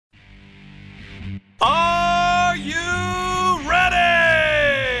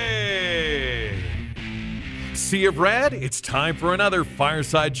Sea of Red, it's time for another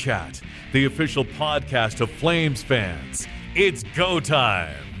Fireside Chat, the official podcast of Flames fans. It's go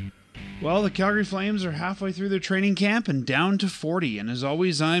time. Well, the Calgary Flames are halfway through their training camp and down to 40. And as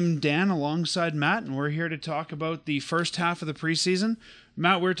always, I'm Dan alongside Matt, and we're here to talk about the first half of the preseason.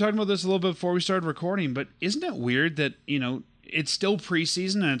 Matt, we were talking about this a little bit before we started recording, but isn't it weird that, it's still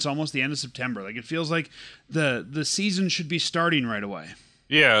preseason and it's almost the end of September? Like, it feels like the season should be starting right away.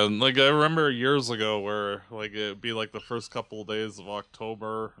 Yeah, like I remember years ago where like it'd be like the first couple of days of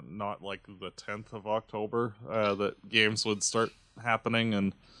October, not like the 10th of October, that games would start happening,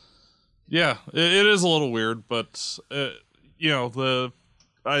 and yeah, it is a little weird, but I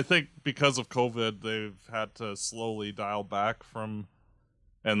think because of COVID, they've had to slowly dial back from,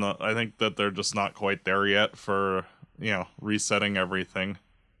 and I think that they're just not quite there yet for resetting everything.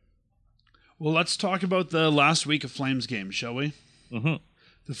 Well, let's talk about the last week of Flames games, shall we? Mm-hmm.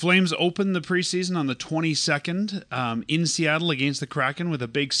 The Flames opened the preseason on the 22nd in Seattle against the Kraken with a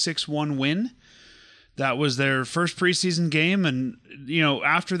big 6-1 win. That was their first preseason game, and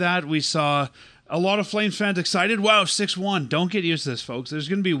after that we saw a lot of Flames fans excited. Wow, 6-1. Don't get used to this, folks. There's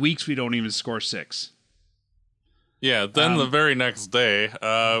going to be weeks we don't even score 6. Yeah, then the very next day,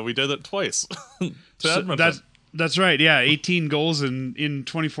 we did it twice to Edmonton. That's right, yeah, 18 goals in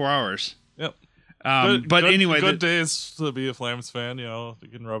 24 hours. Yep. Anyway, days to be a Flames fan. You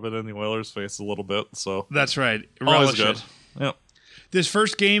can rub it in the Oilers' face a little bit. So that's right. Always good. Yep. This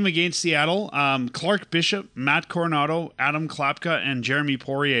first game against Seattle, Clark Bishop, Matt Coronado, Adam Klapka, and Jeremy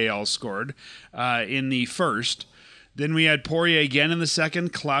Poirier all scored in the first. Then we had Poirier again in the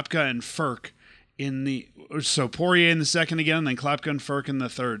second, Klapka and Furk so Poirier in the second again, and then Klapka and Furk in the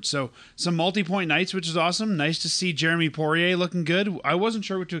third. So some multi-point nights, which is awesome. Nice to see Jeremy Poirier looking good. I wasn't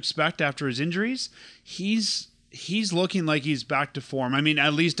sure what to expect after his injuries. He's looking like he's back to form. I mean,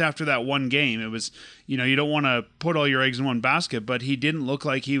 at least after that one game, it was, you don't want to put all your eggs in one basket, but he didn't look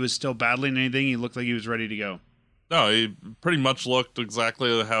like he was still battling anything. He looked like he was ready to go. No, he pretty much looked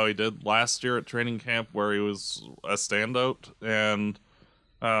exactly how he did last year at training camp, where he was a standout, and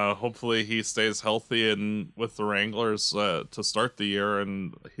hopefully he stays healthy and with the Wranglers to start the year,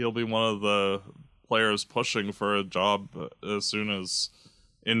 and he'll be one of the players pushing for a job as soon as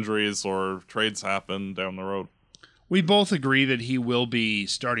injuries or trades happen down the road. We both agree that he will be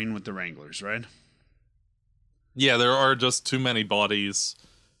starting with the Wranglers, right? Yeah, there are just too many bodies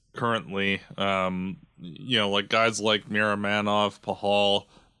currently. Like guys like Miramanov, Pahal,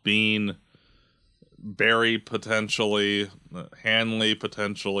 Bean, Barry potentially, Hanley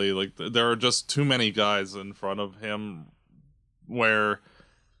potentially. Like there are just too many guys in front of him where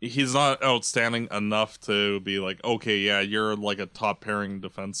he's not outstanding enough to be like, okay, yeah, you're like a top pairing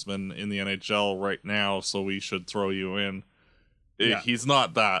defenseman in the NHL right now, so we should throw you in. Yeah. He's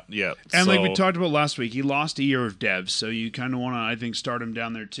not that yet. And like we talked about last week, he lost a year of devs, so you kind of want to, I think, start him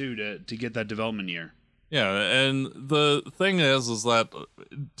down there too to get that development year. Yeah, and the thing is that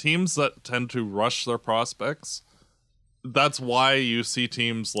teams that tend to rush their prospects, that's why you see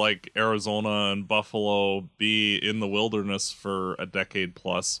teams like Arizona and Buffalo be in the wilderness for a decade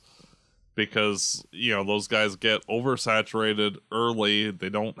plus, because those guys get oversaturated early. They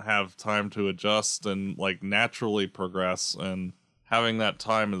don't have time to adjust and like naturally progress, and having that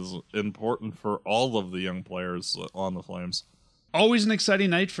time is important for all of the young players on the Flames. Always an exciting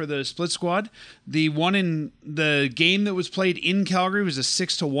night for the split squad. The one in the game that was played in Calgary was a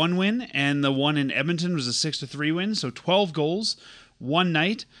 6-1 win, and the one in Edmonton was a 6-3 win. So 12 goals, one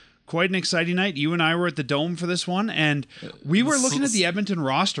night. Quite an exciting night. You and I were at the Dome for this one, and we were looking at the Edmonton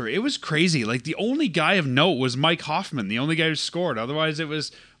roster. It was crazy. Like, the only guy of note was Mike Hoffman, the only guy who scored. Otherwise, it was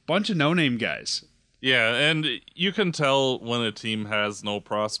a bunch of no-name guys. Yeah, and you can tell when a team has no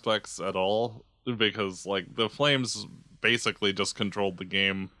prospects at all, because, like, the Flames basically just controlled the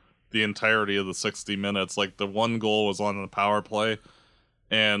game the entirety of the 60 minutes. Like, the one goal was on the power play,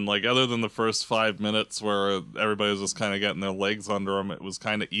 and like other than the first 5 minutes where everybody was just kind of getting their legs under them, it was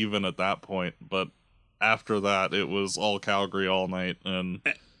kind of even at that point. But after that, it was all Calgary all night. And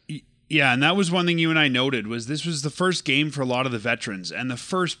yeah, and that was one thing you and I noted, was this was the first game for a lot of the veterans, and the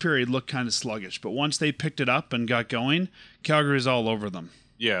first period looked kind of sluggish, but once they picked it up and got going, Calgary was all over them.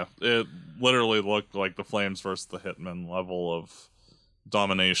 Yeah, it literally looked like the Flames versus the Hitmen level of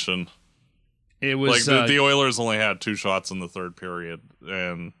domination. It was like the Oilers only had 2 shots in the third period,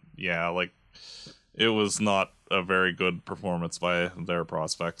 and yeah, like it was not a very good performance by their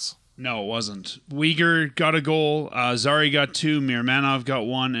prospects. No, it wasn't. Uyghur got a goal, Zari got 2, Miramanov got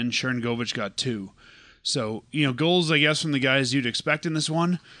 1, and Cherngovich got 2. So, goals, I guess, from the guys you'd expect in this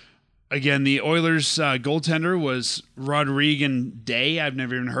one. Again, the Oilers' goaltender was Rodrigan Day. I've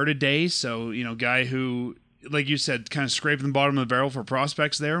never even heard of Day. So, guy who like you said, kind of scraping the bottom of the barrel for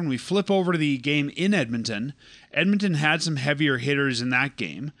prospects there. And we flip over to the game in Edmonton. Edmonton had some heavier hitters in that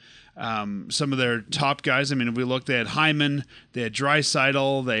game. Some of their top guys. I mean, if we look, they had Hyman, they had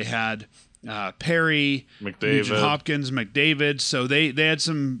Draisaitl, they had Perry, Nugent Hopkins, McDavid. So they had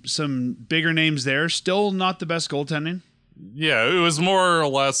some bigger names there. Still not the best goaltending. Yeah, it was more or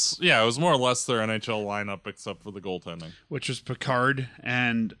less. Yeah, it was more or less their NHL lineup, except for the goaltending, which was Picard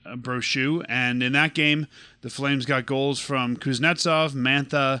and Brochu. And in that game, the Flames got goals from Kuznetsov,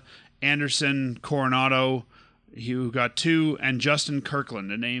 Mantha, Anderson, Coronado, who got 2, and Justin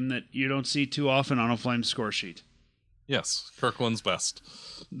Kirkland, a name that you don't see too often on a Flames score sheet. Yes, Kirkland's best.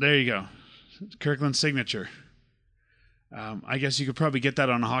 There you go, Kirkland's signature. I guess you could probably get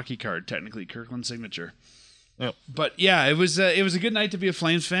that on a hockey card. Technically, Kirkland's signature. Yep. But yeah, it was a good night to be a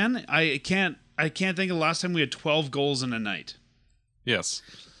Flames fan. I can't think of the last time we had 12 goals in a night. Yes,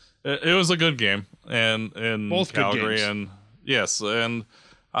 it was a good game, and in both Calgary, good games. and yes, and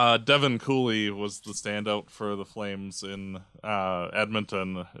Devin Cooley was the standout for the Flames in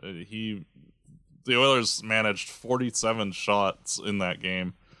Edmonton. The Oilers managed 47 shots in that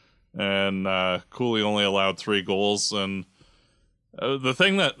game, and Cooley only allowed 3 goals. And the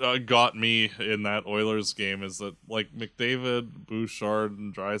thing that got me in that Oilers game is that, like, McDavid, Bouchard,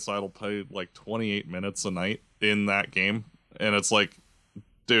 and Draisaitl played like 28 minutes a night in that game, and it's like,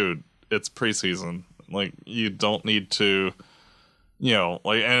 dude, it's preseason. Like, you don't need to,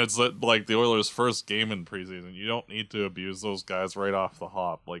 like, and it's like the Oilers' first game in preseason. You don't need to abuse those guys right off the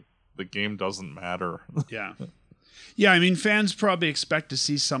hop. Like, the game doesn't matter. Yeah. Yeah, I mean, fans probably expect to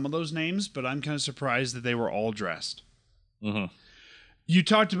see some of those names, but I'm kind of surprised that they were all dressed. Mm-hmm. You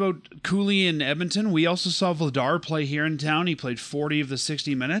talked about Cooley in Edmonton. We also saw Vladar play here in town. He played 40 of the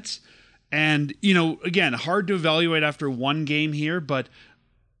 60 minutes. And, again, hard to evaluate after one game here, but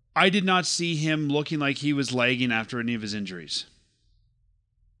I did not see him looking like he was lagging after any of his injuries.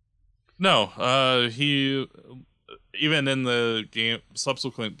 No, he, even in the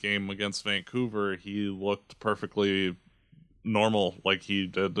subsequent game against Vancouver, he looked perfectly normal like he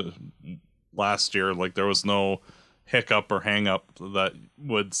did last year. Like, there was no hiccup or hang up that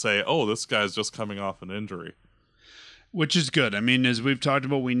would say, oh, this guy's just coming off an injury. Which is good. I mean, as we've talked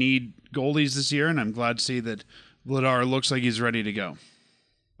about, we need goalies this year, and I'm glad to see that Vladar looks like he's ready to go.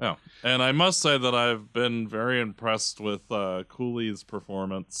 Yeah, and I must say that I've been very impressed with Cooley's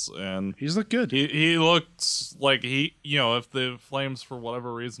performance, and he's looked good. He looked like if the Flames for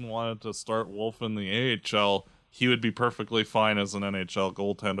whatever reason wanted to start Wolf in the AHL, he would be perfectly fine as an NHL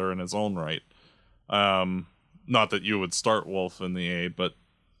goaltender in his own right. Not that you would start Wolf in the A, but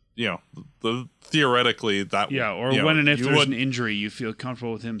theoretically that or when and if there's an injury, you feel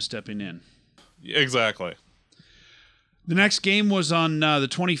comfortable with him stepping in. Exactly. The next game was on the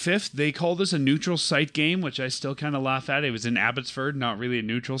 25th. They called this a neutral site game, which I still kind of laugh at. It was in Abbotsford, not really a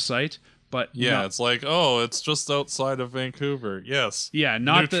neutral site, but it's like, oh, it's just outside of Vancouver. Yes. Yeah,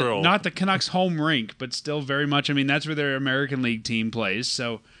 not the Canucks home rink, but still very much. I mean, that's where their American League team plays.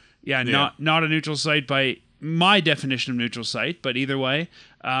 So, not a neutral site by my definition of neutral site, but either way,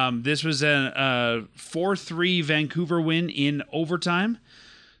 this was a 4-3 Vancouver win in overtime.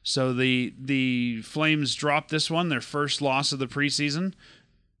 So the Flames dropped this one, their first loss of the preseason.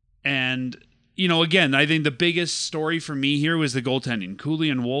 And, again, I think the biggest story for me here was the goaltending. Cooley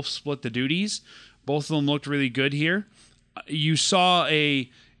and Wolf split the duties. Both of them looked really good here. You saw a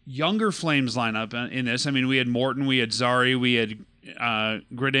younger Flames lineup in this. I mean, we had Morton, we had Zari, we had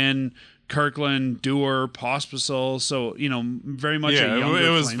Gridin, Kirkland, Dewar, Pospisil. So, very much a younger it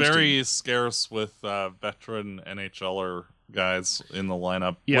was Flames very team. Scarce with veteran NHLer guys in the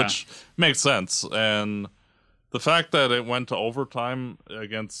lineup, which makes sense. And the fact that it went to overtime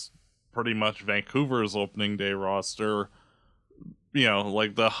against pretty much Vancouver's opening day roster,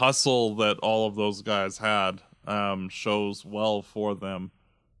 like the hustle that all of those guys had shows well for them.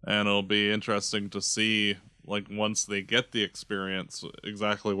 And it'll be interesting to see, like, once they get the experience,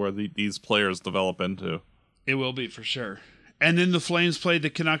 exactly where these players develop into. It will be for sure. And then the Flames played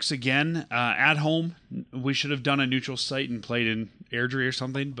the Canucks again at home. We should have done a neutral site and played in Airdrie or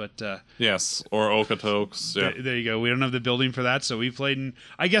something, but yes, or Okotoks. Yeah, there you go. We don't have the building for that, so we played in.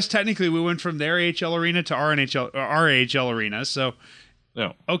 I guess technically we went from their AHL arena to our AHL arena. So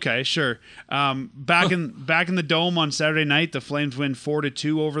yeah, okay, sure. Back in the Dome on Saturday night, the Flames win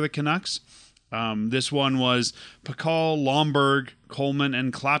 4-2 over the Canucks. This one was Pakal, Lomberg, Coleman,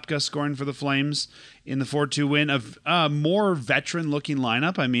 and Klapka scoring for the Flames in the 4-2 win. A more veteran-looking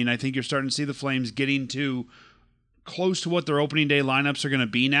lineup. I mean, I think you're starting to see the Flames getting to close to what their opening day lineups are going to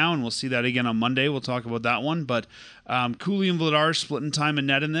be now, and we'll see that again on Monday. We'll talk about that one. But Cooley and Vladar splitting time and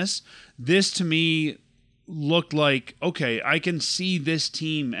net in this. This, to me, looked like, okay, I can see this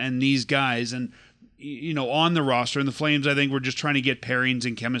team and these guys and, on the roster. And the Flames, I think, were just trying to get pairings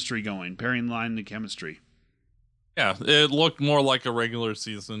and chemistry going, pairing line and chemistry. Yeah, it looked more like a regular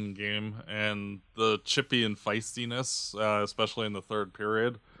season game, and the chippy and feistiness, especially in the third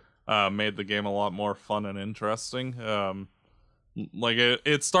period, made the game a lot more fun and interesting. Like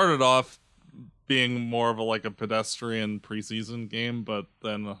it started off being more of a pedestrian preseason game, but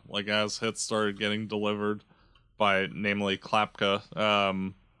then as hits started getting delivered by namely Klapka,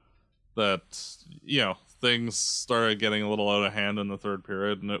 that things started getting a little out of hand in the third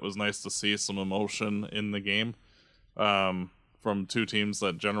period, and it was nice to see some emotion in the game from two teams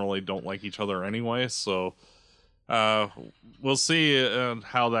that generally don't like each other anyway. So we'll see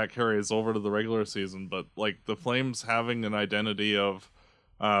how that carries over to the regular season. But the Flames having an identity of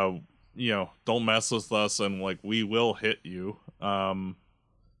don't mess with us and we will hit you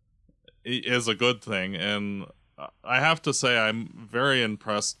is a good thing. And I have to say I'm very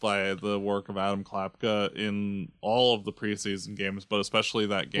impressed by the work of Adam Klapka in all of the preseason games, but especially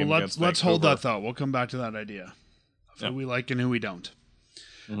that game. Well, against let's Vancouver. hold that thought. We'll come back to that idea of who we like and who we don't.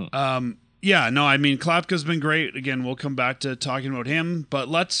 Mm-hmm. Klapka's been great. Again, we'll come back to talking about him, but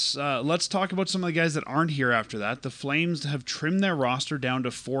let's talk about some of the guys that aren't here after that. The Flames have trimmed their roster down to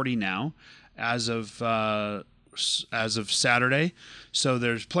 40 now as of Saturday. So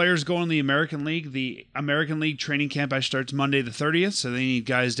there's players going to the American League. The American League training camp actually starts Monday the 30th, so they need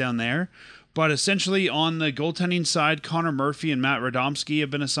guys down there. But essentially on the goaltending side, Connor Murphy and Matt Radomski have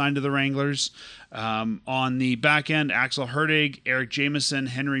been assigned to the Wranglers. On the back end, Axel Herdig, Eric Jameson,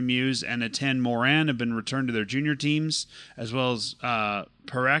 Henry Muse, and Etienne Morin have been returned to their junior teams, as well as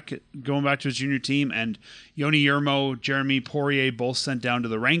Perek going back to his junior team, and Yoni Yermo, Jeremy Poirier both sent down to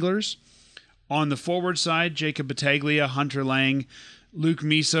the Wranglers. On the forward side, Jacob Battaglia, Hunter Lang, Luke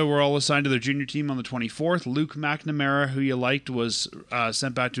Misa were all assigned to their junior team on the 24th. Luke McNamara, who you liked, was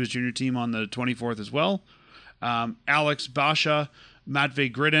sent back to his junior team on the 24th as well. Alex Basha, Matvey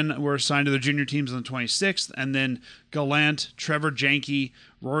Gridden were assigned to their junior teams on the 26th. And then Gallant, Trevor Janke,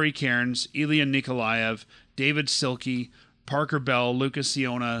 Rory Cairns, Ilya Nikolaev, David Silke, Parker Bell, Lucas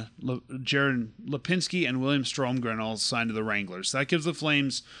Siona, Jaron Lipinski, and William Stromgren all assigned to the Wranglers. So that gives the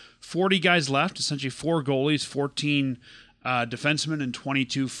Flames 40 guys left, essentially 4 goalies, 14 defensemen, and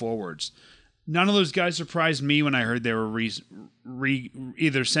 22 forwards. None of those guys surprised me when I heard they were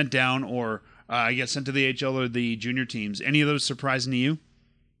either sent down or sent to the HL or the junior teams. Any of those surprising to you?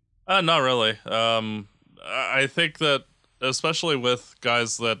 Not really. I think that especially with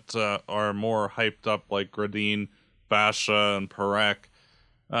guys that are more hyped up like Gradin, Basha, and Perek,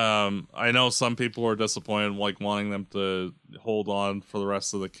 I know some people are disappointed, wanting them to hold on for the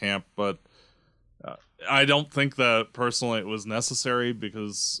rest of the camp, but I don't think that personally it was necessary,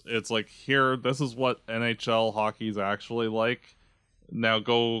 because it's this is what NHL hockey is actually like. Now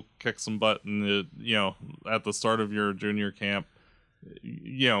go kick some butt in at the start of your junior camp,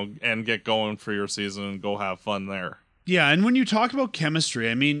 and get going for your season and go have fun there. Yeah, and when you talk about chemistry,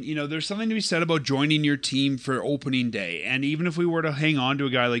 I mean, there's something to be said about joining your team for opening day. And even if we were to hang on to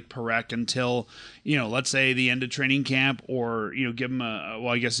a guy like Perek until, let's say the end of training camp, or, give him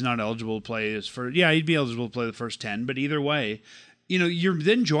I guess he's not eligible to play he'd be eligible to play the first 10. But either way, you're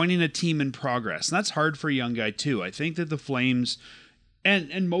then joining a team in progress. And that's hard for a young guy too. I think that the Flames,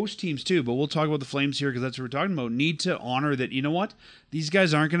 and most teams too, but we'll talk about the Flames here because that's what we're talking about, need to honor that, what? These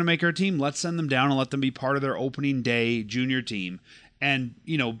guys aren't going to make our team. Let's send them down and let them be part of their opening day junior team and,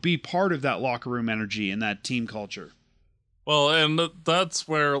 be part of that locker room energy and that team culture. Well, and that's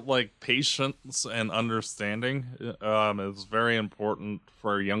where, patience and understanding is very important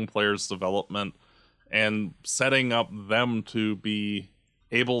for young players' development and setting up them to be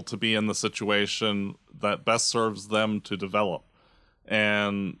able to be in the situation that best serves them to develop.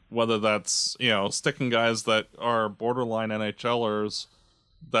 And whether that's, sticking guys that are borderline NHLers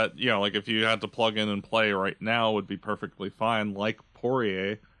that, if you had to plug in and play right now would be perfectly fine, like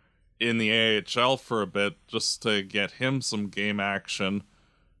Poirier in the AHL for a bit, just to get him some game action,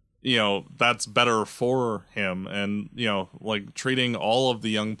 that's better for him. And, treating all of the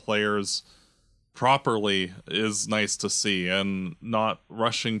young players properly is nice to see, and not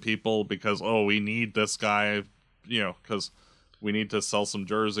rushing people because, we need this guy, because we need to sell some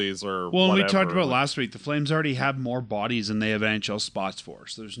jerseys or well, whatever. We talked about last week, the Flames already have more bodies than they have NHL spots for,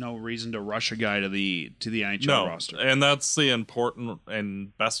 so there's no reason to rush a guy to the NHL roster. And that's the important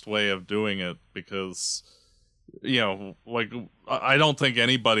and best way of doing it, because I don't think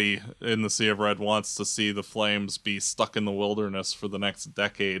anybody in the Sea of Red wants to see the Flames be stuck in the wilderness for the next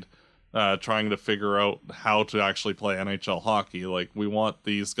decade, trying to figure out how to actually play NHL hockey. We want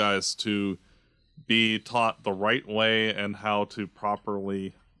these guys to be taught the right way and how to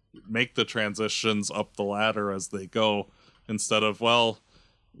properly make the transitions up the ladder as they go, instead of, well,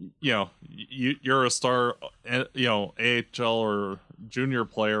 you're a star, AHL or junior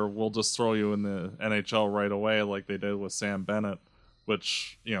player, we'll just throw you in the NHL right away, like they did with Sam Bennett,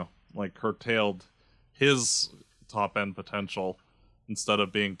 which, like curtailed his top end potential instead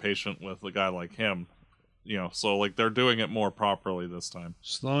of being patient with a guy like him. So like they're doing it more properly this time.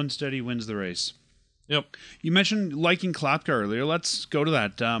 Slow and steady wins the race. Yep. You mentioned liking Klapka earlier. Let's go to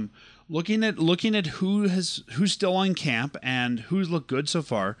that. Looking at who's still on camp and who's looked good so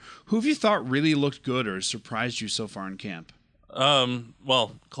far. Who have you thought really looked good or surprised you so far in camp?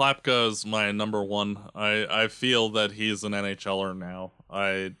 Well, Klapka is my number one. I feel that he's an NHLer now.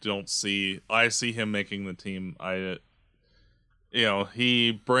 I see him making the team.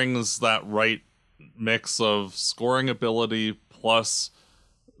 He brings that right mix of scoring ability plus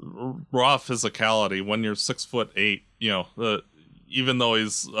raw physicality. When you're 6'8", even though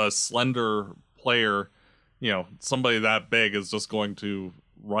he's a slender player, somebody that big is just going to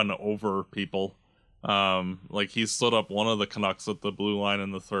run over people. Like he stood up one of the Canucks at the blue line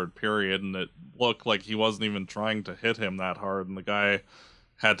in the third period, and it looked like he wasn't even trying to hit him that hard, and the guy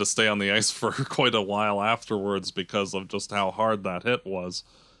had to stay on the ice for quite a while afterwards because of just how hard that hit was.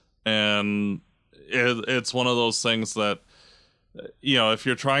 And it's one of those things that, if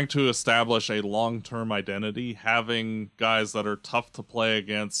you're trying to establish a long-term identity, having guys that are tough to play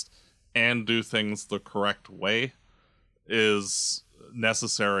against and do things the correct way is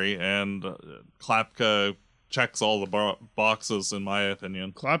necessary, and Klapka checks all the boxes, in my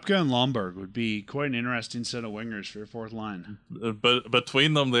opinion. Klapka and Lomberg would be quite an interesting set of wingers for your fourth line. But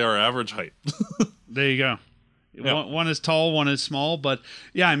between them, they are average height. There you go. Yep. One is tall, one is small, but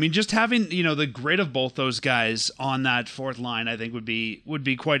yeah, I mean, just having the grit of both those guys on that fourth line, I think would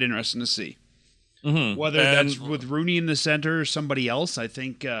be quite interesting to see. Mm-hmm. Whether that's with Rooney in the center or somebody else, I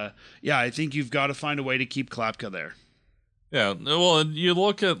think, I think you've got to find a way to keep Klapka there. Yeah, well, you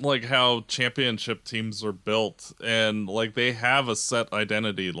look at like how championship teams are built, and like they have a set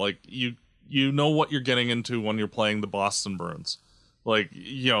identity. Like you know what you're getting into when you're playing the Boston Bruins. Like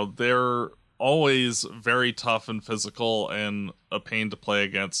they're always very tough and physical and a pain to play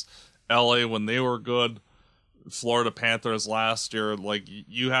against. LA when they were good, Florida Panthers last year, like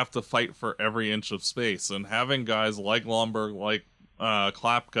you have to fight for every inch of space, and having guys like Lomberg, like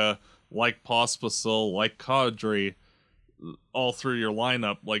Klapka, like Pospisil, like Kadri all through your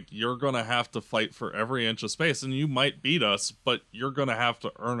lineup, like you're gonna have to fight for every inch of space, and you might beat us, but you're gonna have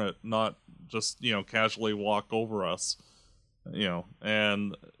to earn it, not just casually walk over us.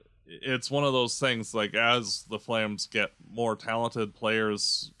 And it's one of those things, like as the Flames get more talented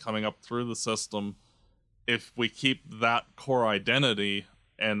players coming up through the system, if we keep that core identity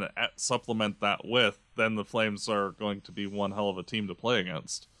and supplement that with, then the Flames are going to be one hell of a team to play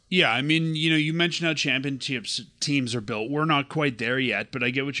against. Yeah, I mean, you mentioned how championships teams are built. We're not quite there yet, but I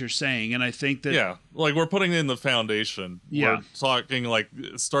get what you're saying, and I think that... Yeah, like we're putting in the foundation. Yeah. We're talking like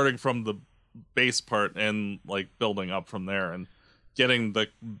starting from the base part and like building up from there, and getting the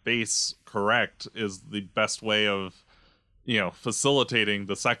base correct is the best way of, facilitating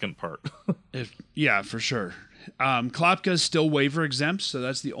the second part. Yeah, for sure. Klapka is still waiver exempt, so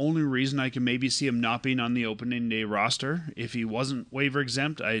that's the only reason I can maybe see him not being on the opening day roster. If he wasn't waiver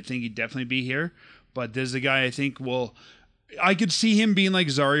exempt, I think he'd definitely be here. But there's a guy I think I could see him being like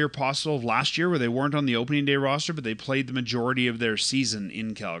Zari or Postel of last year, where they weren't on the opening day roster, but they played the majority of their season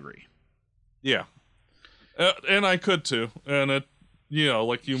in Calgary. Yeah. And I could too. And it,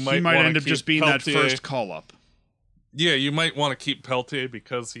 like he might end up just being Peltier. That first call up. Yeah, you might want to keep Peltier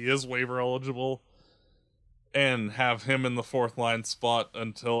because he is waiver eligible, and have him in the fourth line spot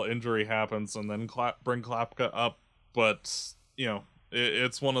until injury happens, and then bring Klapka up. But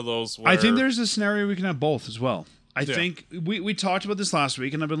it's one of those where... I think there's a scenario we can have both as well. I think we talked about this last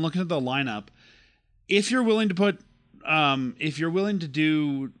week, and I've been looking at the lineup. If you're willing to put, if you're willing to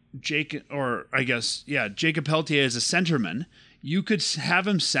do Jacob Peltier as a centerman, you could have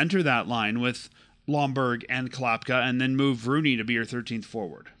him center that line with Lomberg and Klapka, and then move Rooney to be your 13th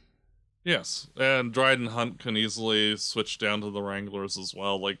forward. Yes, and Dryden Hunt can easily switch down to the Wranglers as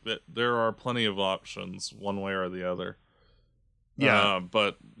well. Like there are plenty of options, one way or the other. Yeah,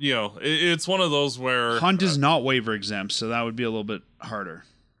 but it's one of those where Hunt is not waiver exempt, so that would be a little bit harder.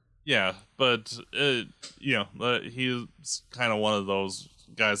 Yeah, but he's kind of one of those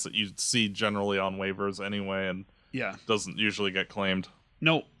guys that you see generally on waivers anyway, and doesn't usually get claimed.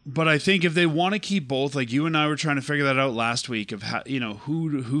 No, but I think if they want to keep both, like you and I were trying to figure that out last week of how,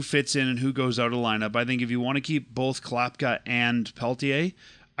 who fits in and who goes out of lineup. I think if you want to keep both Klapka and Peltier,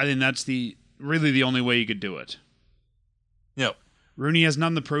 I think that's the really the only way you could do it. Yep. Rooney has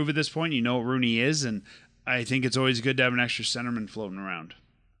nothing to prove at this point. You know what Rooney is, and I think it's always good to have an extra centerman floating around.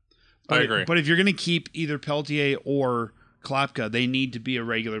 I agree. But if you're going to keep either Peltier or Klapka, they need to be a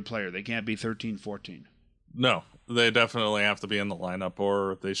regular player. They can't be 13, 14. No, they definitely have to be in the lineup,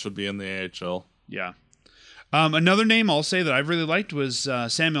 or they should be in the AHL. Yeah. Another name I'll say that I've really liked was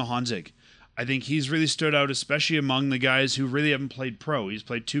Samuel Honzig. I think he's really stood out, especially among the guys who really haven't played pro. He's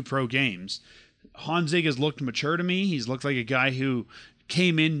played 2 pro games. Honzig has looked mature to me. He's looked like a guy who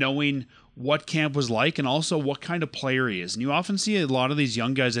came in knowing what camp was like and also what kind of player he is. And you often see a lot of these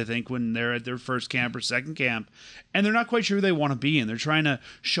young guys, I think, when they're at their first camp or second camp, and they're not quite sure who they want to be, and they're trying to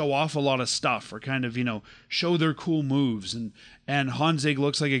show off a lot of stuff or kind of, show their cool moves. And Honzig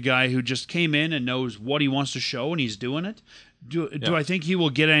looks like a guy who just came in and knows what he wants to show, and he's doing it. Do I think he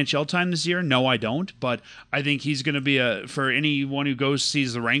will get NHL time this year? No, I don't. But I think he's going to be for anyone who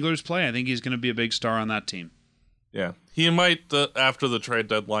sees the Wranglers play, I think he's going to be a big star on that team. Yeah, he might after the trade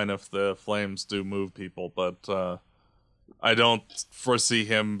deadline if the Flames do move people, but I don't foresee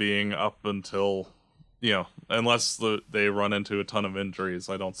him being up until, unless they run into a ton of injuries.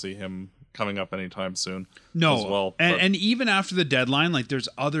 I don't see him coming up anytime soon. No, as well. And even after the deadline, like there's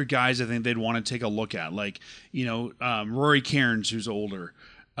other guys I think they'd want to take a look at, like Rory Cairns, who's older,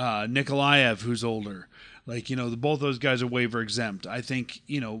 Nikolaev, who's older. Like, both those guys are waiver exempt. I think,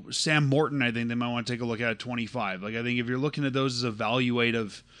 Sam Morton, I think they might want to take a look at 25. Like, I think if you're looking at those as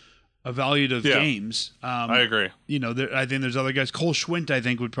evaluative games. I agree. I think there's other guys. Cole Schwint, I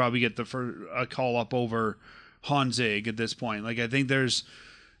think, would probably get a call up over Honzig at this point. Like, I think there's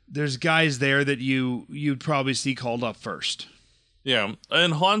guys there that you'd probably see called up first. Yeah,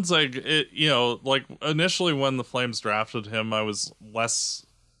 and Honzig, like initially when the Flames drafted him, I was less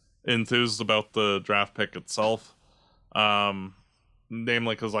enthused about the draft pick itself,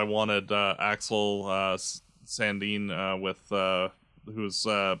 namely because I wanted Axel Sandin who's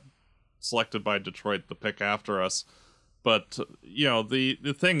selected by Detroit, the pick after us. But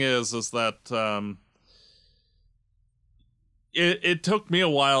the thing is that it took me a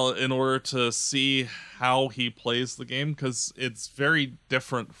while in order to see how he plays the game, because it's very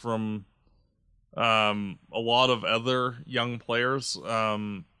different from a lot of other young players.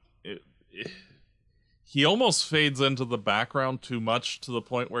 He almost fades into the background too much, to the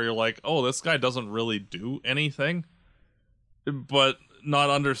point where you're like, oh, this guy doesn't really do anything, but not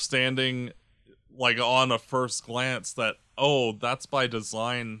understanding, like, on a first glance that, oh, that's by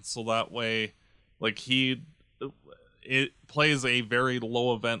design, so that way, like, it plays a very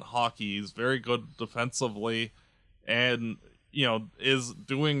low event hockey. He's very good defensively, and is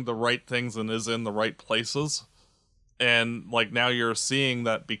doing the right things and is in the right places. And like now you're seeing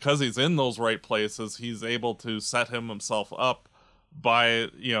that because he's in those right places, he's able to set himself up by,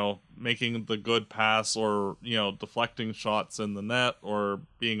 making the good pass or, deflecting shots in the net or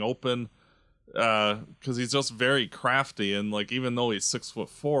being open. Because he's just very crafty, and like even though he's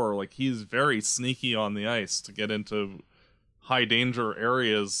 6'4", like he's very sneaky on the ice to get into high danger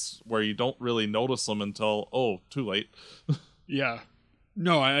areas where you don't really notice him until too late. Yeah,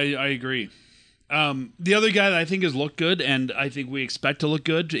 no, I agree. The other guy that I think has looked good, and I think we expect to look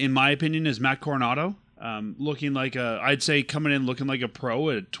good, in my opinion, is Matt Coronado. Looking like I'd say coming in looking like a pro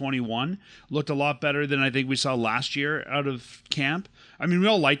at 21. Looked a lot better than I think we saw last year out of camp. I mean, we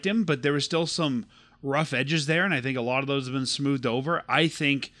all liked him, but there were still some rough edges there, and I think a lot of those have been smoothed over. I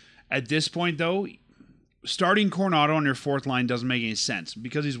think at this point, though, starting Coronado on your fourth line doesn't make any sense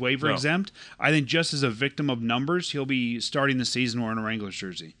because he's waiver exempt. I think just as a victim of numbers, he'll be starting the season wearing a Wranglers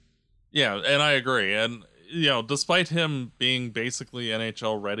jersey. Yeah, and I agree. And, despite him being basically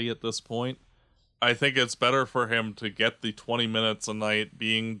NHL ready at this point, I think it's better for him to get the 20 minutes a night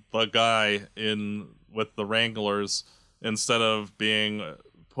being the guy with the Wranglers instead of being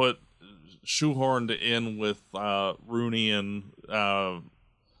shoehorned in with Rooney and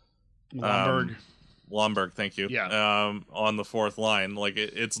Lomberg, thank you. Yeah. On the fourth line. Like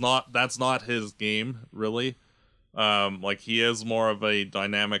that's not his game, really. Like he is more of a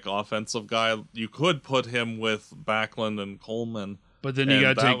dynamic offensive guy. You could put him with Backlund and Coleman, but then you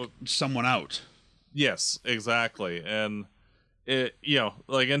got to take someone out. Yes, exactly. And it,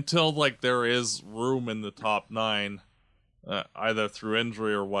 like until like there is room in the top 9, either through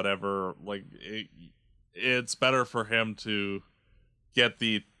injury or whatever, like it's better for him to get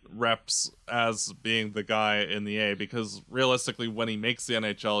the reps as being the guy in the A, because realistically when he makes the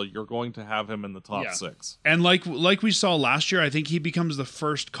NHL, you're going to have him in the top 6. And like we saw last year, I think he becomes the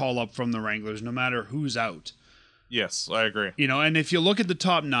first call up from the Wranglers no matter who's out. Yes, I agree. And if you look at the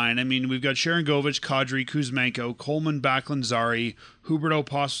top 9, I mean, we've got Sharangovich, Kadri, Kuzmenko, Coleman, Backlund, Zari, Huberto,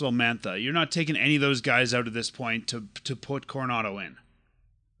 Postel, Mantha. You're not taking any of those guys out at this point to put Coronado in.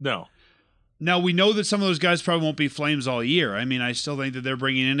 No. Now, we know that some of those guys probably won't be Flames all year. I mean, I still think that they're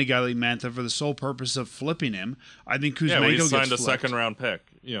bringing in a guy like Mantha for the sole purpose of flipping him. I think Kuzmenko gets signed a flipped. second-round pick.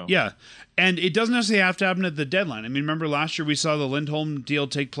 Yeah, and it doesn't necessarily have to happen at the deadline. I mean, remember last year we saw the Lindholm deal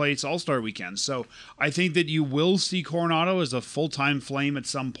take place All-Star Weekend. So I think that you will see Coronado as a full-time Flame at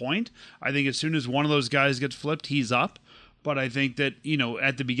some point. I think as soon as one of those guys gets flipped, he's up. But I think that,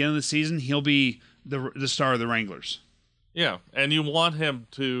 at the beginning of the season, he'll be the star of the Wranglers. Yeah, and you want him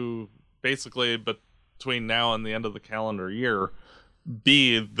to basically, between now and the end of the calendar year,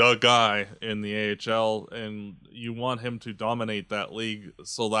 be the guy in the AHL, and you want him to dominate that league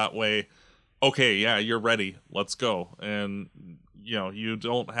so that way, okay, yeah, you're ready, let's go. And, you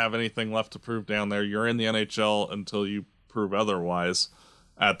don't have anything left to prove down there. You're in the NHL until you prove otherwise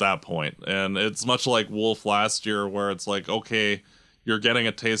at that point. And it's much like Wolf last year, where it's like, okay, you're getting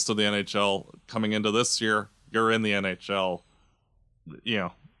a taste of the NHL coming into this year, you're in the NHL,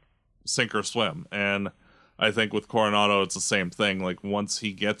 sink or swim. And I think with Coronado, it's the same thing. Like, once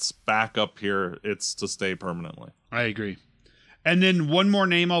he gets back up here, it's to stay permanently. I agree. And then one more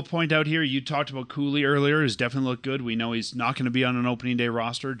name I'll point out here. You talked about Cooley earlier. He's definitely looked good. We know he's not going to be on an opening day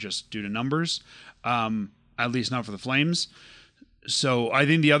roster just due to numbers, at least not for the Flames. So I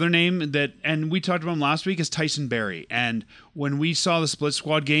think the other name and we talked about him last week, is Tyson Barrie. And when we saw the split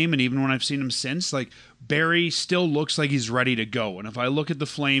squad game, and even when I've seen him since, like, Barrie still looks like he's ready to go. And if I look at the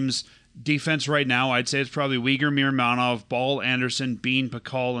Flames defense right now, I'd say it's probably Uyghur, Miramanov, Ball, Anderson, Bean,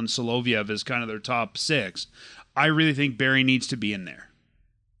 Pakal, and Soloviev is kind of their top 6. I really think Barrie needs to be in there.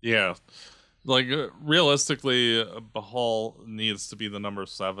 Yeah. Like, realistically, Bahal needs to be the number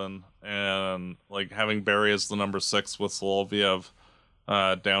 7, and like having Barrie as the number 6 with Soloviev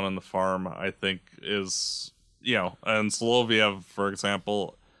down in the farm, I think is, and Soloviev, for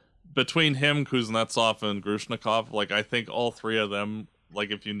example, between him, Kuznetsov, and Grushnikov, like, I think all 3 of them,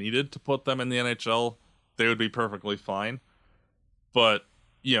 like, if you needed to put them in the NHL, they would be perfectly fine. But,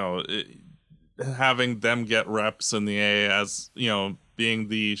 having them get reps in the A as, being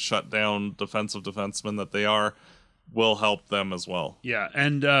the shutdown defensive defenseman that they are, will help them as well. Yeah,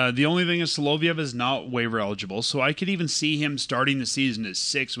 and the only thing is Soloviev is not waiver eligible, so I could even see him starting the season as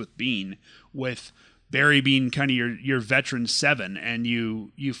 6 with Bean, with Barrie being kind of your veteran 7, and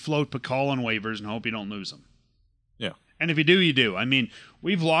you float Pakal on waivers and hope you don't lose him. Yeah. And if you do, you do. I mean,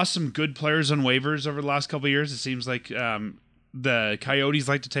 we've lost some good players on waivers over the last couple of years. It seems like the Coyotes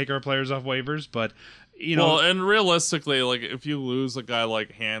like to take our players off waivers, but well, and realistically, like, if you lose a guy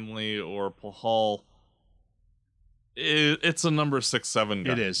like Hanley or Pahal, it's a number 6-7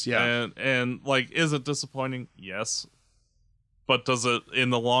 guy. It is, yeah. And like, is it disappointing? Yes. But does it, in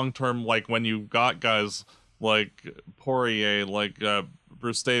the long term, like, when you've got guys like Poirier, like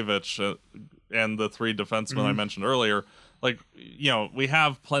Brustevich, and the 3 defensemen I mentioned earlier, like, we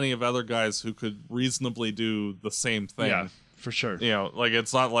have plenty of other guys who could reasonably do the same thing. Yeah, for sure. Like,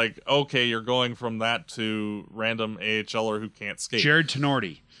 it's not like, okay, you're going from that to random AHLer who can't skate. Jared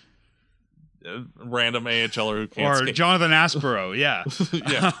Tenorti. Random AHLer who can't skate. Or Jonathan Aspero, yeah.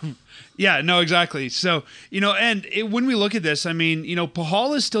 Yeah. Yeah, no, exactly. So, and when we look at this, I mean,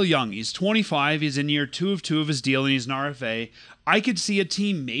 Pahal is still young. He's 25. He's in year 2 of his deal, and he's an RFA. I could see a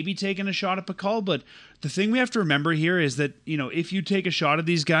team maybe taking a shot at Pakal, but the thing we have to remember here is that, if you take a shot at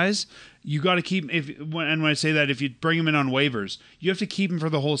these guys, you got to keep, when I say that, if you bring them in on waivers, you have to keep them for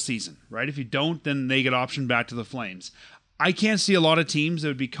the whole season, right? If you don't, then they get optioned back to the Flames. I can't see a lot of teams that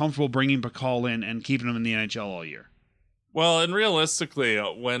would be comfortable bringing Pakal in and keeping him in the NHL all year. Well, and realistically,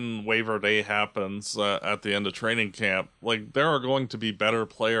 when waiver day happens at the end of training camp, like, there are going to be better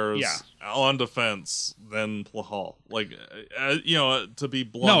players on defense than Plahal. Like, to be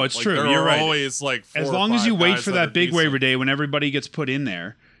blunt, no, it's true. There You're are right. always like 4 as or long as 5 you wait guys for that big waiver day when everybody gets put in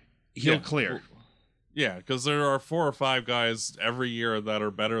there, he'll clear. Yeah, because there are 4 or 5 guys every year that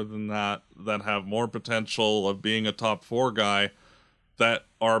are better than that have more potential of being a top 4 guy, that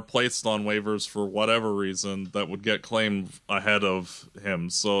are placed on waivers for whatever reason that would get claimed ahead of him.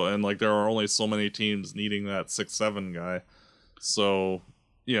 So, and like, there are only so many teams needing that 6-7 guy. So,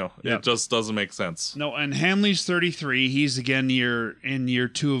 it just doesn't make sense. No, and Hanley's 33. He's again in year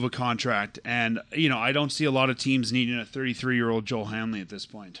 2 of a contract. And, I don't see a lot of teams needing a 33-year-old Joel Hanley at this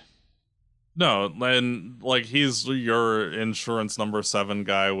point. No, and like, he's your insurance number 7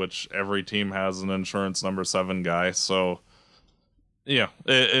 guy, which every team has an insurance number 7 guy. So, yeah,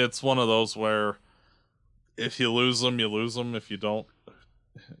 it's one of those where if you lose them, you lose them. If you don't,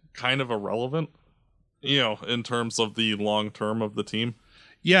 kind of irrelevant. in terms of the long term of the team.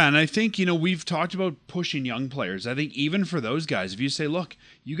 Yeah, and I think, we've talked about pushing young players. I think even for those guys, if you say, look,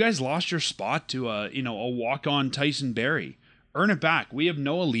 you guys lost your spot to a walk-on Tyson Barrie, earn it back. We have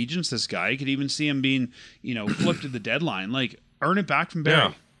no allegiance to this guy. You could even see him being, flipped at the deadline. Like, earn it back from Barrie.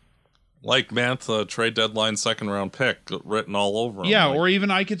 Yeah. Like Mantha, trade deadline 2nd-round pick written all over him. Yeah, like, or even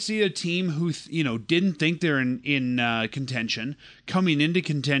I could see a team who, didn't think they're in contention, coming into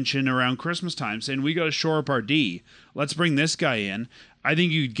contention around Christmas time, saying, we got to shore up our D. Let's bring this guy in. I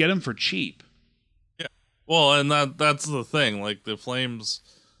think you'd get him for cheap. Yeah. Well, and that's the thing. Like, the Flames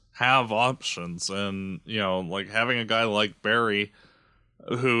have options, and, like having a guy like Barrie,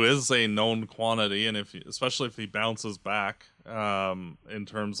 who is a known quantity, and especially if he bounces back in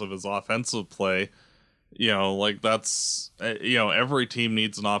terms of his offensive play, like that's, every team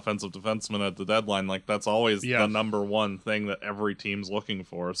needs an offensive defenseman at the deadline. Like, that's always the number one thing that every team's looking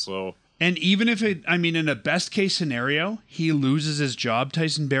for. So, and even if in a best case scenario, he loses his job,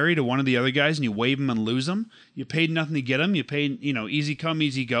 Tyson Barrie, to one of the other guys, and you waive him and lose him, you paid nothing to get him, you paid, easy come,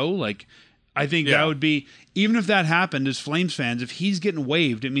 easy go. Like, I think that would be, even if that happened as Flames fans, if he's getting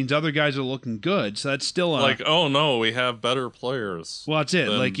waived, it means other guys are looking good. So that's still like, oh no, we have better players. Well, that's it.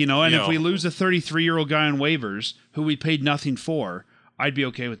 If we lose a 33-year-old guy on waivers who we paid nothing for, I'd be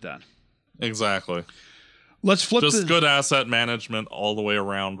okay with that. Exactly. Let's flip just good asset management all the way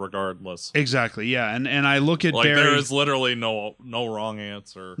around, regardless. Exactly, yeah. And I look at Barrie. There is literally no wrong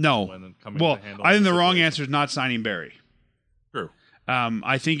answer. No. When coming well, to handle I think the situation. wrong answer is not signing Barrie. True.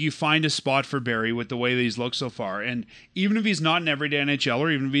 I think you find a spot for Barrie with the way that he's looked so far. And even if he's not an everyday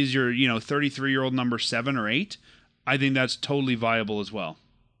NHLer, even if he's your 33-year-old number 7 or 8, I think that's totally viable as well.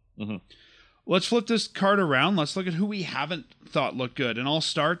 Mm-hmm. Let's flip this card around. Let's look at who we haven't thought looked good. And I'll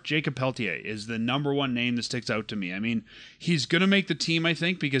start. Jacob Pelletier is the number one name that sticks out to me. I mean, he's going to make the team, I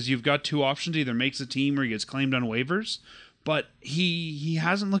think, because you've got two options. Either makes the team or he gets claimed on waivers. But he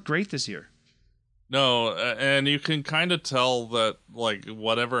hasn't looked great this year. No, and you can kind of tell that, like,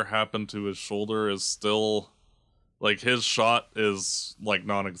 whatever happened to his shoulder is still, like, his shot is, like,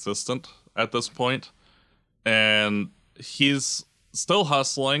 non-existent at this point. And he's still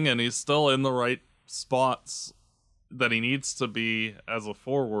hustling, and he's still in the right spots that he needs to be as a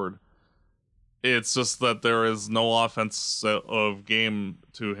forward. It's just that there is no offensive game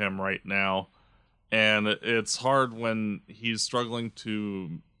to him right now. And it's hard when he's struggling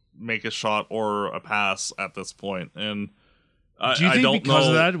to make a shot or a pass at this point. And do you think because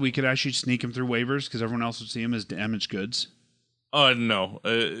of that we could actually sneak him through waivers because everyone else would see him as damaged goods? No.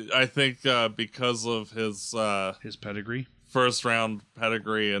 I think because of his pedigree, first round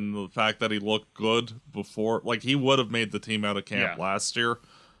pedigree, and the fact that he looked good before, like he would have made the team out of camp last year.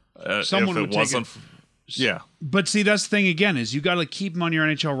 Someone if would it wasn't. Yeah. But see, that's the thing again, is you got to keep him on your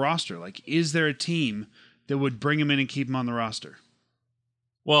NHL roster. Like, is there a team that would bring him in and keep him on the roster?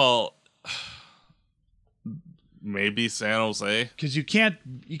 Well, maybe San Jose, because you can't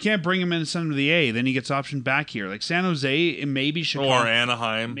bring him in and send him to the A. Then he gets optioned back here, like San Jose and maybe Chicago or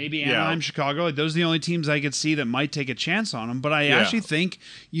Anaheim. Maybe Anaheim, Chicago. Like, those are the only teams I could see that might take a chance on him. But I actually think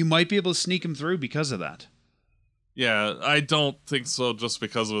you might be able to sneak him through because of that. Yeah, I don't think so. Just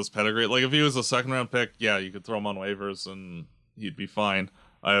because of his pedigree. Like if he was a 2nd-round pick, you could throw him on waivers and he'd be fine.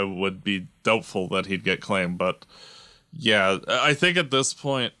 I would be doubtful that he'd get claimed, but. Yeah, I think at this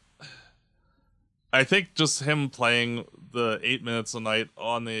point, I think just him playing the 8 minutes a night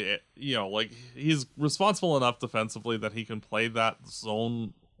on the, like he's responsible enough defensively that he can play that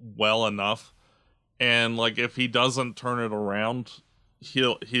zone well enough. And like if he doesn't turn it around,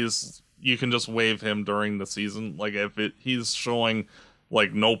 you can just waive him during the season. Like if he's showing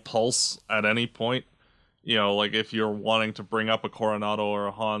like no pulse at any point, like if you're wanting to bring up a Coronado or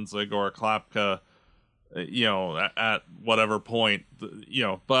a Honzig or a Klapka, at whatever point,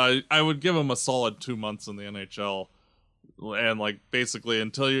 but I would give him a solid 2 months in the NHL, and like basically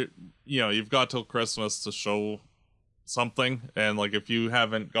until you've got till Christmas to show something, and like if you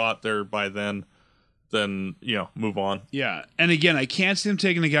haven't got there by then move on. Yeah, and again, I can't see him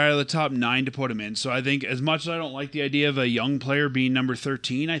taking a guy out of the top 9 to put him in. So I think as much as I don't like the idea of a young player being number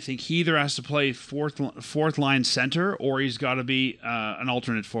 13, I think he either has to play fourth line center or he's got to be an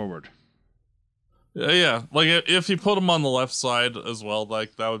alternate forward. Yeah, like if you put him on the left side as well,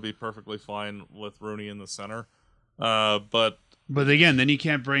 like that would be perfectly fine with Rooney in the center. But again, then you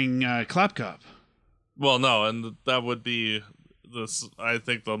can't bring Klapka up. Well, no, and that would be this. I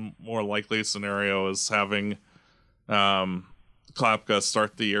think the more likely scenario is having Klapka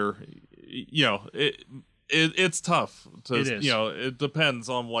start the year. It's tough to. It is. It depends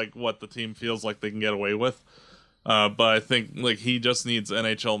on like what the team feels like they can get away with. But I think like he just needs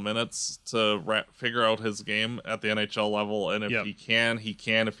NHL minutes to figure out his game at the NHL level, and if he can, he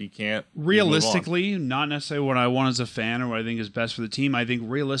can. If he can't, realistically, not necessarily what I want as a fan or what I think is best for the team. I think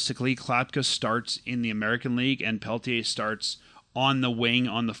realistically, Klapka starts in the American League and Peltier starts on the wing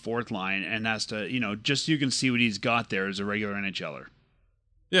on the fourth line and has to, just so you can see what he's got there as a regular NHLer.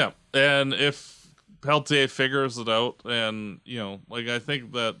 Yeah, and if Peltier figures it out, and like I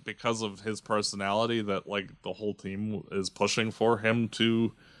think that because of his personality, that like the whole team is pushing for him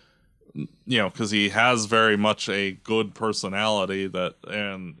to, because he has very much a good personality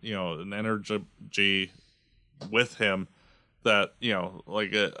and an energy with him that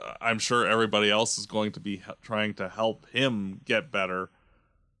like I'm sure everybody else is going to be trying to help him get better.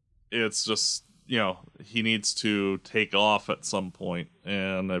 It's just he needs to take off at some point,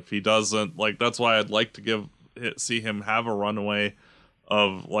 and if he doesn't, like that's why I'd like to see him have a runaway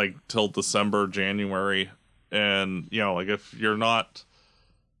of like till December, January, and like if you're not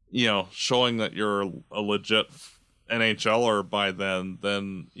showing that you're a legit NHLer by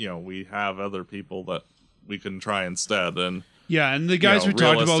then we have other people that we can try instead. And and the guys we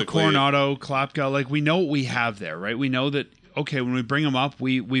talked about, Coronado, Klapka, like we know what we have there, right? We know that okay, when we bring him up,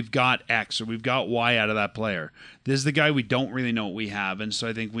 we've got X or we've got Y out of that player. This is the guy we don't really know what we have, and so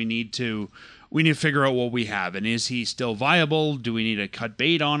I think we need to figure out what we have, and is he still viable? Do we need to cut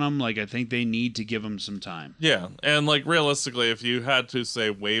bait on him? Like I think they need to give him some time. Yeah, and like realistically, if you had to say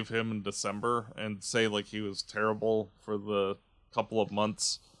waive him in December and say like he was terrible for the couple of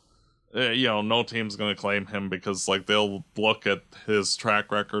months, no team's going to claim him because like they'll look at his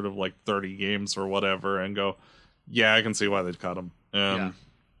track record of like 30 games or whatever and go, yeah, I can see why they'd cut him.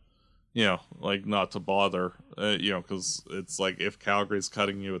 Like not to bother, because it's like if Calgary's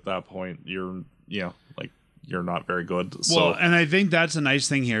cutting you at that point, you're not very good. So. Well, and I think that's a nice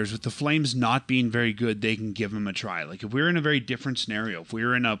thing here is with the Flames not being very good, they can give him a try. Like if we were in a very different scenario, if we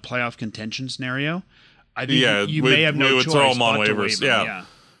were in a playoff contention scenario, I think you may have no choice. We would throw him on waivers.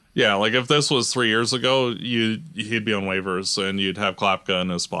 Yeah. Like if this was 3 years ago, he'd be on waivers and you'd have Klapka in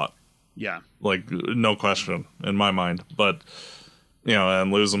his spot. Yeah. Like, no question in my mind. But,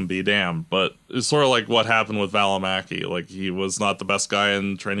 and lose him be damned. But it's sort of like what happened with Valimaki. Like, he was not the best guy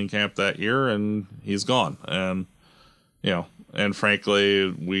in training camp that year, and he's gone. And, and frankly,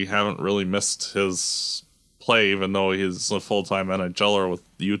 we haven't really missed his play, even though he's a full-time NHLer with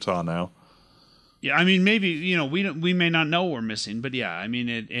Utah now. Yeah, I mean, maybe, we may not know we're missing, but yeah, I mean,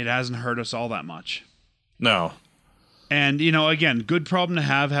 it hasn't hurt us all that much. No. And, again, good problem to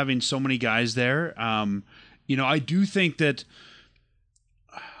have having so many guys there. I do think there's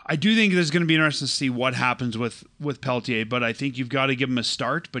going to be interesting to see what happens with Peltier, but I think you've got to give him a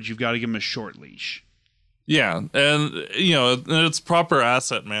start, but you've got to give him a short leash. Yeah, and, it's proper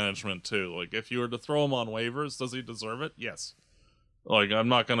asset management, too. Like, if you were to throw him on waivers, does he deserve it? Yes. Like, I'm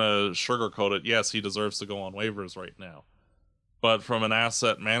not going to sugarcoat it. Yes, he deserves to go on waivers right now. But from an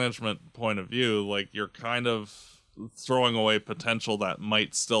asset management point of view, like, you're kind of throwing away potential that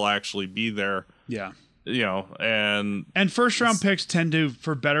might still actually be there. Yeah. And first round picks tend to,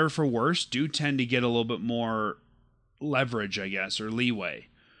 for better or for worse, tend to get a little bit more leverage, I guess, or leeway.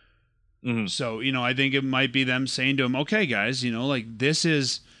 Mm-hmm. So, I think it might be them saying to him, okay, guys, like this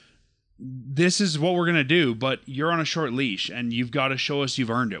is what we're going to do, but you're on a short leash and you've got to show us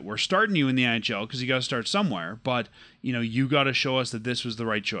you've earned it. We're starting you in the NHL because you got to start somewhere, but you got to show us that this was the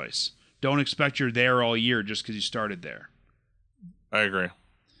right choice. Don't expect you're there all year just because you started there. I agree.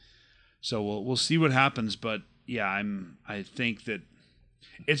 So we'll see what happens, but yeah, I think that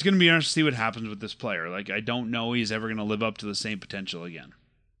it's going to be interesting to see what happens with this player. Like I don't know he's ever going to live up to the same potential again.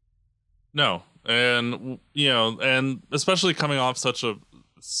 No, and and especially coming off such a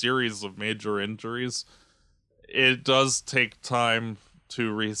series of major injuries, it does take time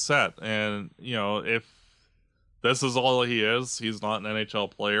to reset. And if this is all he is, he's not an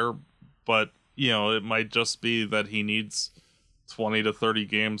NHL player. But, it might just be that he needs 20 to 30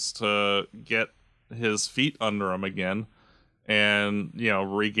 games to get his feet under him again and,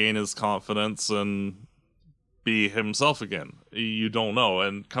 regain his confidence and be himself again. You don't know.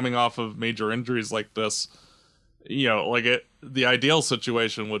 And coming off of major injuries like this, the ideal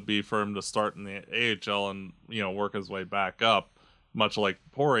situation would be for him to start in the AHL and, work his way back up, much like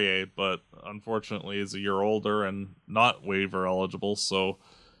Poirier. But unfortunately, he's a year older and not waiver eligible. So,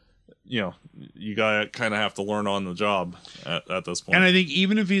 you gotta kind of have to learn on the job at this point. And I think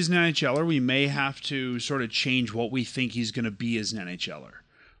even if he's an NHLer, we may have to sort of change what we think he's going to be as an NHLer.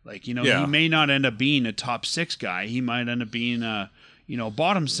 Like, he may not end up being a top 6 guy. He might end up being a,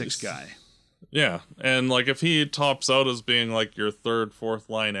 bottom 6 guy. Yeah. And like if he tops out as being like your third, fourth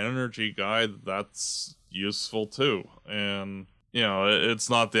line energy guy, that's useful too. And, you know, it's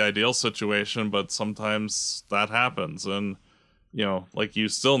not the ideal situation, but sometimes that happens. And, you know, like, you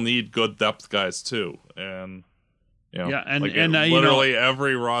still need good depth guys too. And, you know, yeah, and, like, literally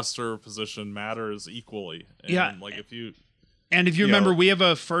every roster position matters equally. And, like, if you remember, we have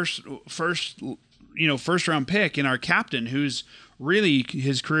a first round pick in our captain, who's really,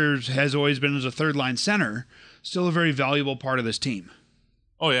 his career has always been as a third line center, still a very valuable part of this team.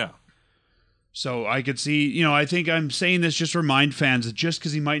 Oh yeah. So I could see, you know, I think I'm saying this just to remind fans that just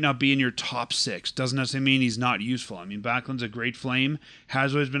because he might not be in your top 6 doesn't necessarily mean he's not useful. I mean, Backlund's a great Flame,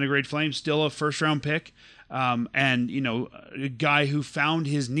 has always been a great Flame, still a first-round pick, and, you know, a guy who found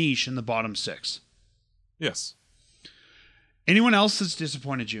his niche in the bottom 6. Yes. Anyone else that's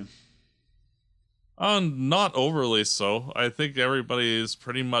disappointed you? Not overly so. I think everybody's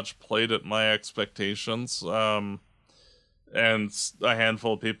pretty much played at my expectations. And a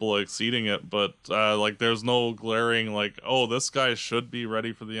handful of people exceeding it, but like, there's no glaring like, oh, this guy should be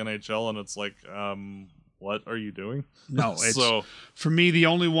ready for the NHL, and it's like, what are you doing? No, it's, so for me, the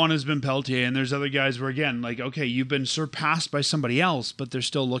only one has been Peltier, and there's other guys where, again, like, okay, you've been surpassed by somebody else, but they're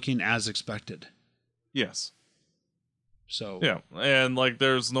still looking as expected. Yes. So yeah, and like,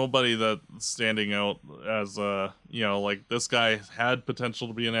 there's nobody that's standing out as you know, like, this guy had potential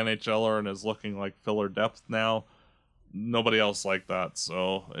to be an NHLer and is looking like filler depth now. Nobody else like that.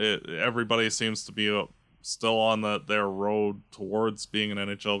 So everybody seems to be still on their road towards being an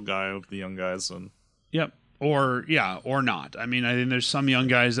NHL guy of the young guys. And yep. Or not. I mean, I think there's some young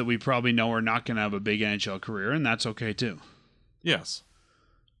guys that we probably know are not going to have a big NHL career, and that's okay too. Yes.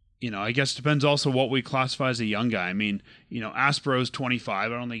 You know, I guess it depends also what we classify as a young guy. I mean, you know, Aspro's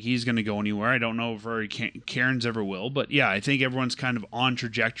 25. I don't think he's going to go anywhere. I don't know if Cairns ever will. But yeah, I think everyone's kind of on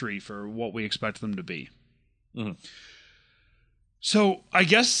trajectory for what we expect them to be. Mm-hmm. So I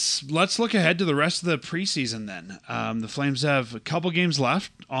guess let's look ahead to the rest of the preseason then. The Flames have a couple games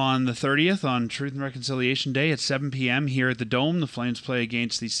left. On the 30th, on Truth and Reconciliation Day at 7 p.m. here at the Dome, the Flames play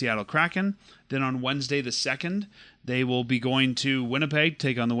against the Seattle Kraken. Then on Wednesday the 2nd, they will be going to Winnipeg,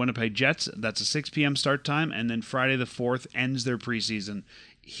 take on the Winnipeg Jets. That's a 6 p.m. start time. And then Friday the 4th ends their preseason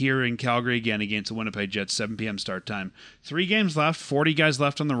here in Calgary again against the Winnipeg Jets, 7 p.m. start time. 3 games left, 40 guys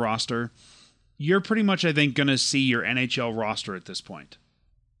left on the roster. You're pretty much, I think, going to see your NHL roster at this point.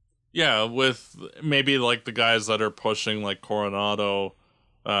 Yeah, with maybe like the guys that are pushing, like Coronado,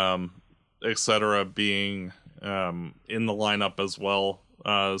 etc., being in the lineup as well,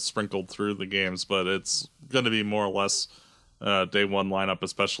 sprinkled through the games. But it's going to be more or less day one lineup,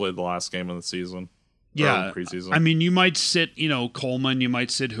 especially the last game of the season. Yeah, preseason. I mean, you might sit, you know, Coleman, you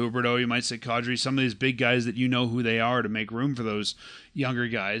might sit Huberdeau, you might sit Kadri, some of these big guys that you know who they are to make room for those younger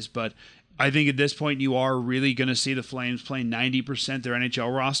guys, but I think at this point you are really going to see the Flames playing 90% their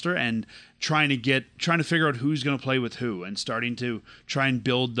NHL roster and trying to figure out who's going to play with who and starting to try and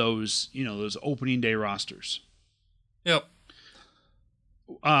build those, you know, those opening day rosters. Yep.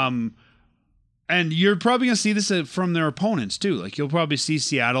 And you're probably going to see this from their opponents too. Like, you'll probably see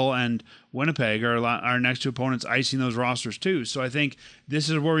Seattle and Winnipeg, our next two opponents, icing those rosters too. So I think this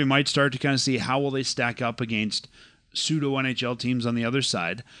is where we might start to kind of see how will they stack up against pseudo NHL teams on the other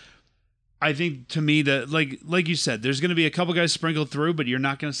side. I think, to me, that like you said, there's going to be a couple guys sprinkled through, but you're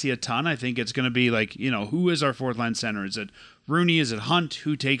not going to see a ton. I think it's going to be like, you know, who is our fourth line center? Is it Rooney? Is it Hunt?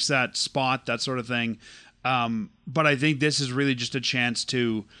 Who takes that spot? That sort of thing. But I think this is really just a chance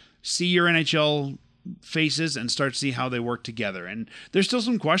to see your NHL faces and start to see how they work together. And there's still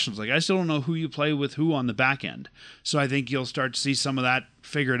some questions. Like, I still don't know who you play with who on the back end. So I think you'll start to see some of that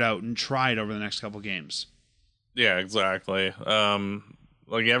figured out and tried over the next couple games. Yeah, exactly.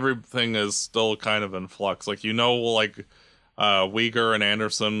 Like, everything is still kind of in flux. Like, you know, like, Uyghur and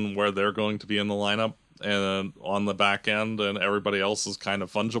Anderson, where they're going to be in the lineup and on the back end, and everybody else is kind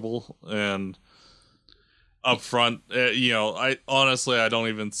of fungible. And up front, you know, I don't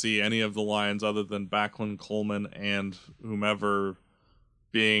even see any of the lines other than Backlund, Coleman, and whomever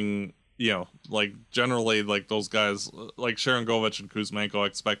being, you know, like, generally, like, those guys, like Sharangovich and Kuzmenko, I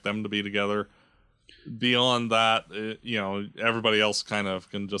expect them to be together. Beyond that, you know, everybody else kind of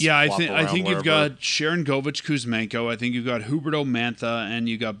can just I think you've got Sharangovich, Kuzmenko. I think you've got Huberdeau, Mantha, and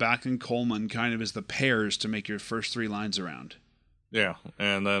you got Backlund, Coleman kind of as the pairs to make your first three lines around. Yeah,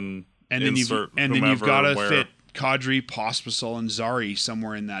 and then you've got to fit Kadri, Pospisil, and Zari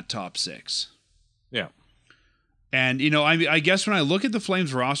somewhere in that top six. Yeah. And, I guess when I look at the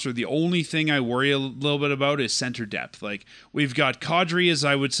Flames roster, the only thing I worry a little bit about is center depth. Like, we've got Kadri as,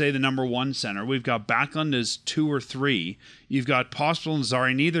 I would say, the number one center. We've got Backlund as 2 or 3. You've got Pospisil and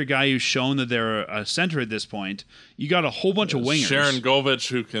Zari, neither guy who's shown that they're a center at this point. You got a whole bunch of wingers. Sharon Govich,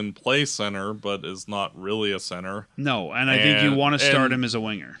 who can play center, but is not really a center. No, and I think you want to start him as a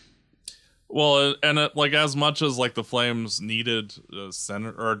winger. Well, and as much as the Flames needed a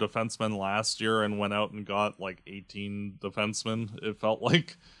center or a defenseman last year and went out and got 18 defensemen, it felt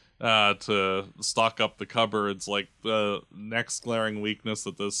like to stock up the cupboards. The next glaring weakness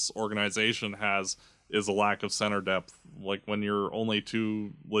that this organization has is a lack of center depth. When your only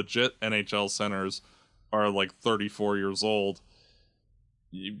 2 legit NHL centers are 34 years old,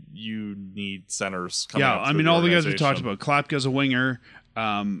 you need centers. Coming up I mean, all the guys we talked about. Klapka's a winger.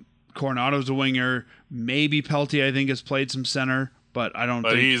 Coronado's a winger. Maybe Peltier, I think, has played some center, but I don't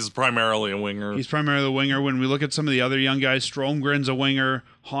think... he's primarily a winger. He's primarily a winger. When we look at some of the other young guys, Stromgren's a winger.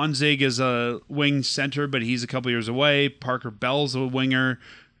 Honzig is a wing center, but he's a couple years away. Parker Bell's a winger.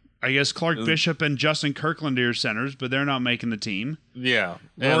 I guess Clark Bishop and Justin Kirkland are your centers, but they're not making the team. Yeah.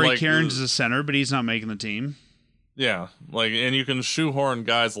 Rory Cairns is a center, but he's not making the team. Yeah, and you can shoehorn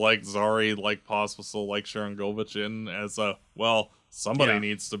guys like Zari, like Pospisil, like Sharon Govich in as somebody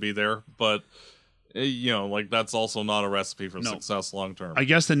needs to be there, but that's also not a recipe for success long term. I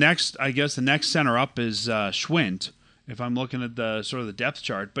guess the next center up is Schwint, if I'm looking at the sort of the depth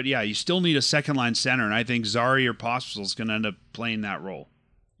chart. But yeah, you still need a second line center, and I think Zari or Pospisil is going to end up playing that role.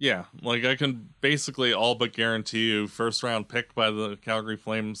 Yeah, I can basically all but guarantee you first round pick by the Calgary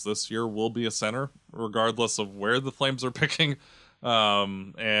Flames this year will be a center, regardless of where the Flames are picking.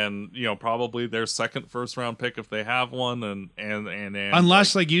 And probably their second first round pick if they have one, and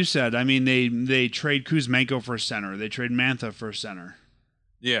unless like you said, I mean they trade Kuzmenko for a center, they trade Mantha for a center.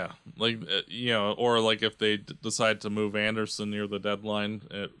 Yeah, or if they decide to move Anderson near the deadline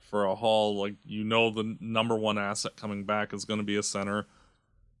for a haul, the number one asset coming back is going to be a center.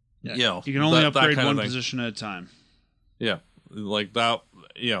 Yeah, you can only upgrade one position at a time. Yeah, that.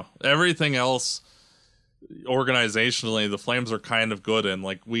 Everything else organizationally, the Flames are kind of good in.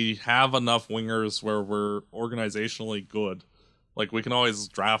 We have enough wingers where we're organizationally good. We can always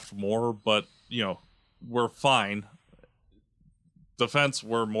draft more, but we're fine. Defense,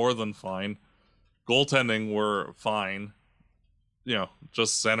 we're more than fine. Goaltending, we're fine.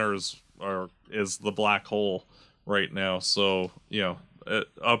 Just centers is the black hole right now. So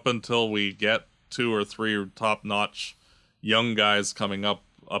up until we get 2 or 3 top-notch young guys coming up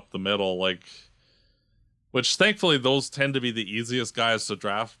the middle, which thankfully those tend to be the easiest guys to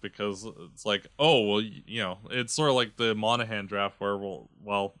draft, because it's it's sort of like the Monahan draft where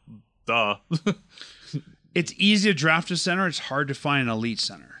duh. It's easy to draft a center. It's hard to find an elite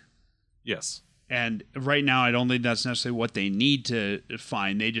center. Yes. And right now, I don't think that's necessarily what they need to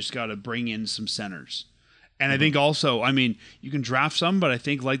find. They just got to bring in some centers. And I think also, I mean, you can draft some, but I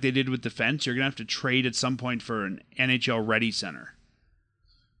think like they did with defense, you're going to have to trade at some point for an NHL-ready center.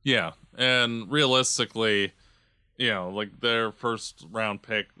 Yeah, and realistically, their first round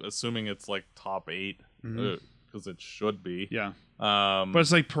pick, assuming it's top 8, because it should be. Yeah. But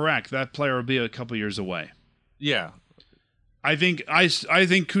it's like Parekh, that player will be a couple years away. Yeah. I think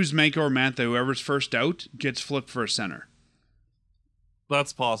Kuzmenko or Mantha, whoever's first out, gets flipped for a center.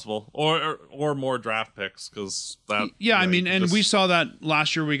 That's possible, or more draft picks, because that. Yeah, I mean, and we saw that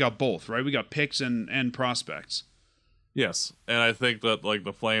last year. We got both, right? We got picks and prospects. Yes, and I think that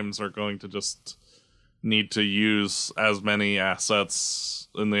the Flames are going to just need to use as many assets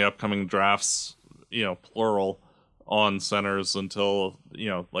in the upcoming drafts, plural, on centers until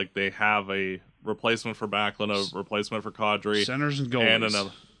they have a replacement for Backlund, a replacement for Kadri, centers and goalies, and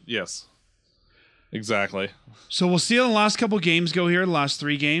another. Yes. Exactly. So we'll see how the last couple games go here, the last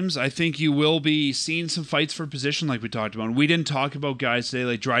 3 games. I think you will be seeing some fights for position like we talked about. We didn't talk about guys today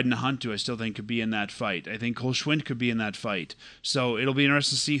like Dryden Hunt, who I still think could be in that fight. I think Cole Schwint could be in that fight. So it'll be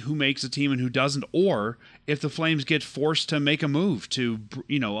interesting to see who makes a team and who doesn't, or if the Flames get forced to make a move to,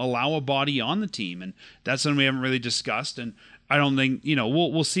 allow a body on the team. And that's something we haven't really discussed. And I don't think,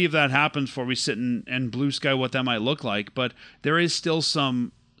 we'll see if that happens before we sit and blue sky what that might look like. But there is still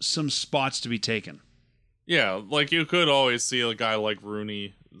some spots to be taken. Yeah, you could always see a guy like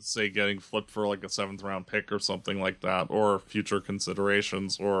Rooney, say, getting flipped for a 7th round pick or something like that, or future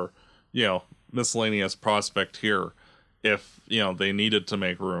considerations, or miscellaneous prospect here if they needed to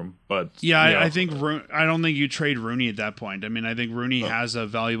make room. But yeah, I think I don't think you trade Rooney at that point. I mean, I think Rooney has a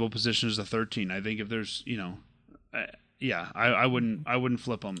valuable position as a 13. I think if there's I wouldn't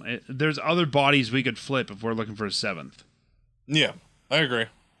flip him. There's other bodies we could flip if we're looking for a 7th. Yeah, I agree.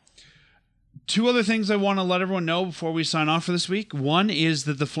 Two other things I want to let everyone know before we sign off for this week. One is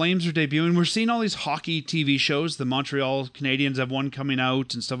that the Flames are debuting. We're seeing all these hockey TV shows. The Montreal Canadiens have one coming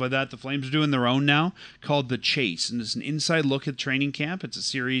out and stuff like that. The Flames are doing their own now called The Chase, and it's an inside look at training camp. It's a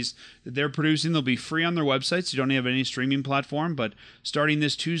series that they're producing. They'll be free on their website, so you don't have any streaming platform, but starting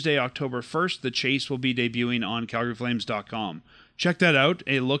this Tuesday, October 1st, The Chase will be debuting on calgaryflames.com. Check that out.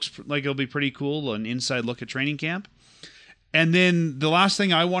 It looks like it'll be pretty cool, an inside look at training camp. And then the last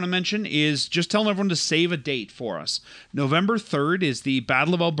thing I want to mention is just telling everyone to save a date for us. November 3rd is the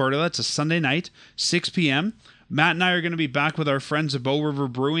Battle of Alberta. That's a Sunday night, 6 p.m. Matt and I are going to be back with our friends at Bow River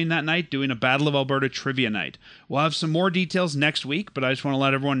Brewing that night doing a Battle of Alberta trivia night. We'll have some more details next week, but I just want to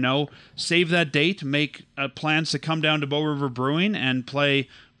let everyone know, save that date, make plans to come down to Bow River Brewing and play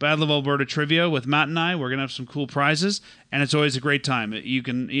Battle of Alberta trivia with Matt and I. We're going to have some cool prizes, and it's always a great time. You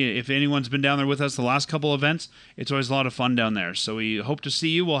can, if anyone's been down there with us the last couple events, it's always a lot of fun down there. So we hope to see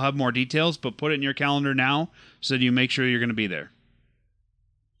you. We'll have more details, but put it in your calendar now so that you make sure you're going to be there.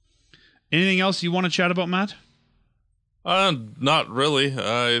 Anything else you want to chat about, Matt? Not really.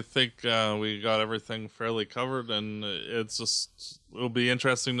 I think we got everything fairly covered, and it'll be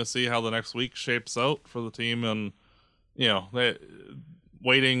interesting to see how the next week shapes out for the team, and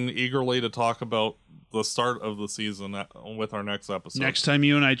waiting eagerly to talk about the start of the season with our next episode. Next time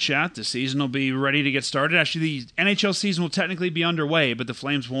you and I chat, the season will be ready to get started. Actually, the NHL season will technically be underway, but the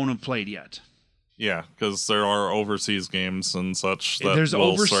Flames won't have played yet. Yeah, because there are overseas games and such. There's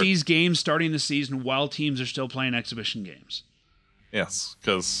overseas games starting the season while teams are still playing exhibition games. Yes,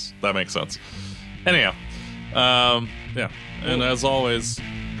 because that makes sense. Anyhow, yeah. And as always,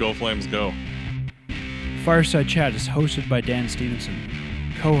 go Flames, go. Fireside Chat is hosted by Dan Stevenson,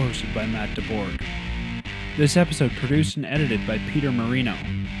 co-hosted by Matt DeBorg. This episode produced and edited by Peter Marino.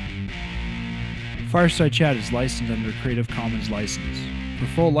 Fireside Chat is licensed under Creative Commons license. For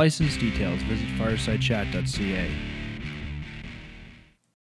full license details, visit firesidechat.ca.